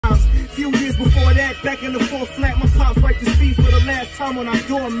Few years before that, back in the full flat, my pops wiped his feet for the last time on our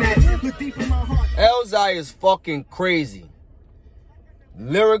doormat. Look deep in my heart. MILZ is fucking crazy.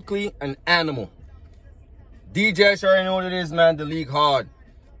 Lyrically an animal. D.J.S already know what it is, man. The league hard.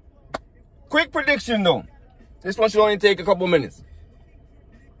 Quick prediction though. This one should only take a couple minutes.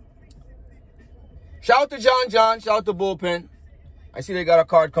 Shout out to John. Shout out to Bullpen. I see they got a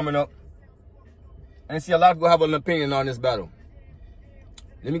card coming up. And I see a lot of people have an opinion on this battle.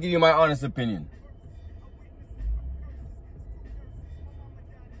 Let me give you my honest opinion.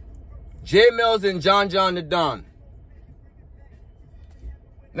 JAE MILLZ and John the Don.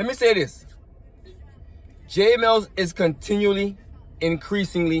 Let me say this. JAE MILLZ is continually,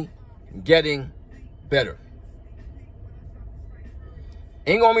 increasingly getting better.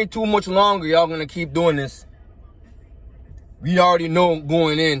 Ain't gonna be too much longer y'all gonna keep doing this. We already know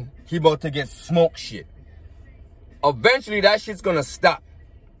going in, he about to get smoke shit. Eventually that shit's gonna stop.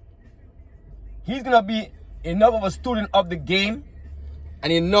 He's gonna be enough of a student of the game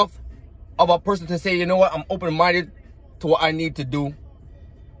and enough of a person to say, you know what, I'm open-minded to what I need to do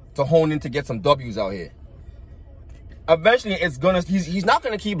to hone in to get some W's out here. Eventually it's gonna, he's not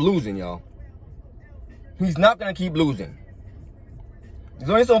gonna keep losing, y'all. He's not gonna keep losing. There's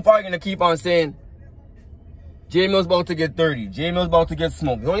only so far you're gonna keep on saying JAE MILLZ about to get 30, JAE MILLZ about to get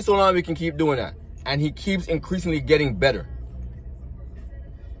smoked. There's only so long we can keep doing that. And he keeps increasingly getting better.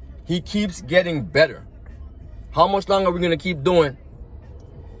 He keeps getting better. How much longer are we gonna keep doing?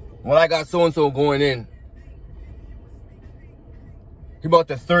 Well, I got so-and-so going in. He about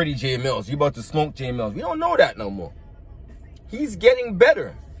to 30 JAE MILLZ. He about to smoke JAE MILLZ. We don't know that no more. He's getting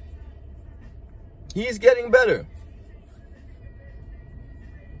better. He's getting better.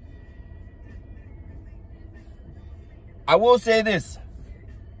 I will say this.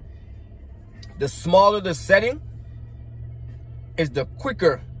 The smaller the setting is, the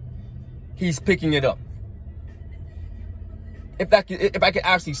quicker he's picking it up. If I could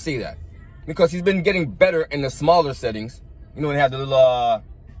actually say that. Because he's been getting better in the smaller settings. You know, they have the little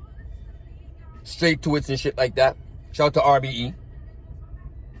straight to it and shit like that. Shout out to RBE.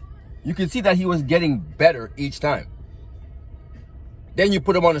 You can see that he was getting better each time. Then you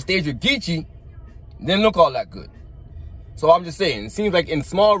put him on the stage with Geechee, didn't look all that good. So I'm just saying, it seems like in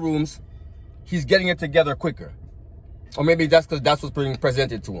small rooms, he's getting it together quicker. Or maybe that's because that's what's being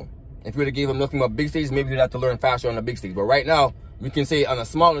presented to him. If you would have gave him nothing but big stage, maybe he'd have to learn faster on the big stage. But right now, we can say on a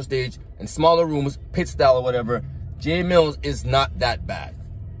smaller stage, in smaller rooms, pit style or whatever, JAE MILLZ is not that bad.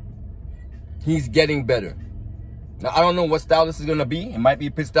 He's getting better. Now, I don't know what style this is going to be. It might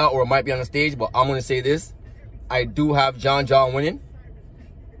be pit style or it might be on the stage, but I'm going to say this. I do have John winning.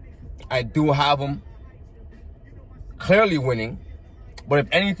 I do have him clearly winning. But if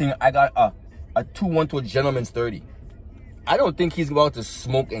anything, I got a 2-1 to a gentleman's 30. I don't think he's about to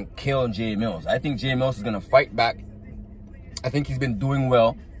smoke and kill JAE MILLZ. I think JAE MILLZ is going to fight back. I think he's been doing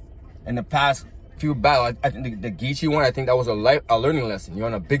well in the past few battles. I think the Geechee one, I think that was a learning lesson. You're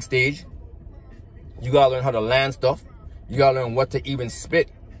on a big stage. You got to learn how to land stuff. You got to learn what to even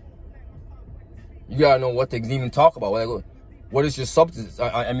spit. You got to know what to even talk about. What is your substance?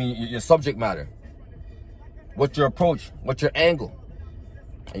 I mean, your subject matter. What's your approach? What's your angle?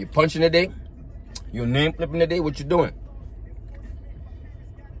 Are you punching today? You name flipping today? What you doing?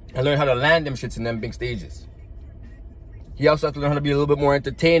 And learn how to land them shits in them big stages. He also has to learn how to be a little bit more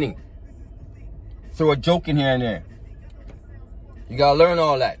entertaining. Throw a joke in here and there. You gotta learn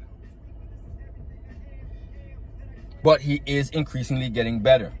all that. But he is increasingly getting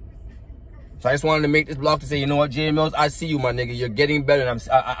better. So I just wanted to make this vlog to say, you know what, JAE MILLZ, I see you, my nigga. You're getting better, and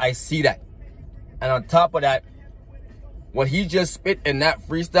I see that. And on top of that, what he just spit in that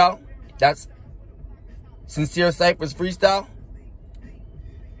freestyle, that's Sincere Cypher's freestyle.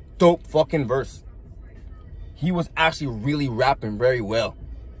 Dope fucking verse. He was actually really rapping very well.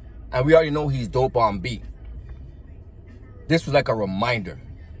 And we already know he's dope on beat. This was like a reminder.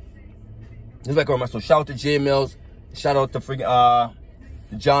 This was like a reminder. So shout out to JAE MILLZ. Shout out to freaking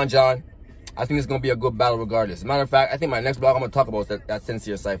John. I think it's gonna be a good battle regardless. As a matter of fact, I think my next vlog I'm gonna talk about is that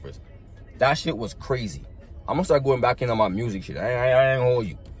Sincere Cyphers. That shit was crazy. I'm gonna start going back in on my music shit. I ain't hold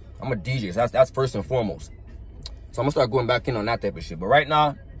you. I'm a DJ, so that's first and foremost. So I'm gonna start going back in on that type of shit. But right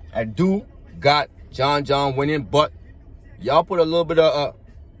now, I do got John winning, but y'all put a little bit of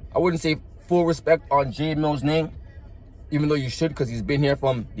I wouldn't say full respect on JAE MILLZ's name, even though you should, because he's been here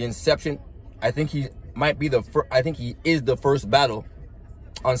from the inception. I think he might be the first. I think he is the first battle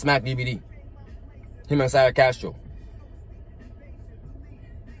on Smack DVD. Him and Sarah Castro.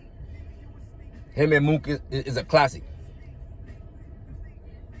 Him and Mook is a classic.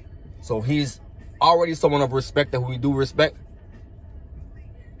 So he's already someone of respect that we do respect.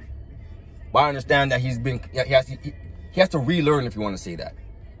 But I understand that he has to relearn, if you want to say that.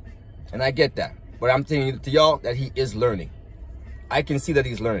 And I get that. But I'm telling to y'all that he is learning. I can see that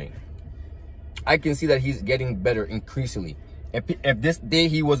he's learning. I can see that he's getting better increasingly. If this day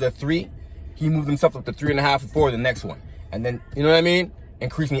he was a 3, he moved himself up to 3.5 or 4 the next one. And then, you know what I mean?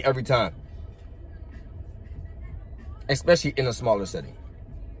 Increasing every time. Especially in a smaller setting.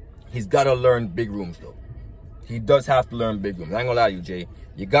 He's got to learn big rooms, though. He does have to learn big rooms. I ain't gonna lie to you, Jay.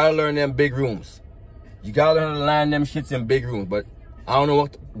 You got to learn them big rooms. You got to learn how to land them shits in big rooms. But I don't know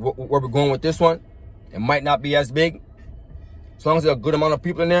where we're going with this one. It might not be as big. As long as there's a good amount of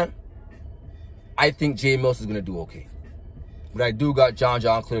people in there, I think JAE MILLZ is going to do okay. But I do got John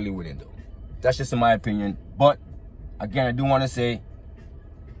clearly winning, though. That's just in my opinion. But, again, I do want to say,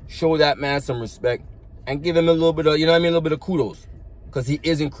 show that man some respect and give him a little bit of, you know what I mean, a little bit of kudos. Because he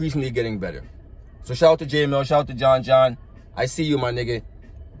is increasingly getting better. So shout out to JAE MILLZ, shout out to John. I see you, my nigga.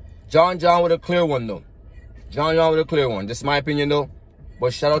 John with a clear one, though. John with a clear one. This is my opinion, though.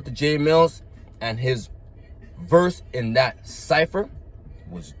 But shout out to JAE MILLZ, and his verse in that cipher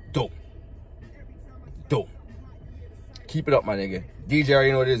was dope. Dope. Keep it up, my nigga. DJ,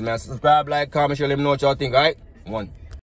 you know what it is, man. Subscribe, like, comment, share, let me know what y'all think, all right? 1.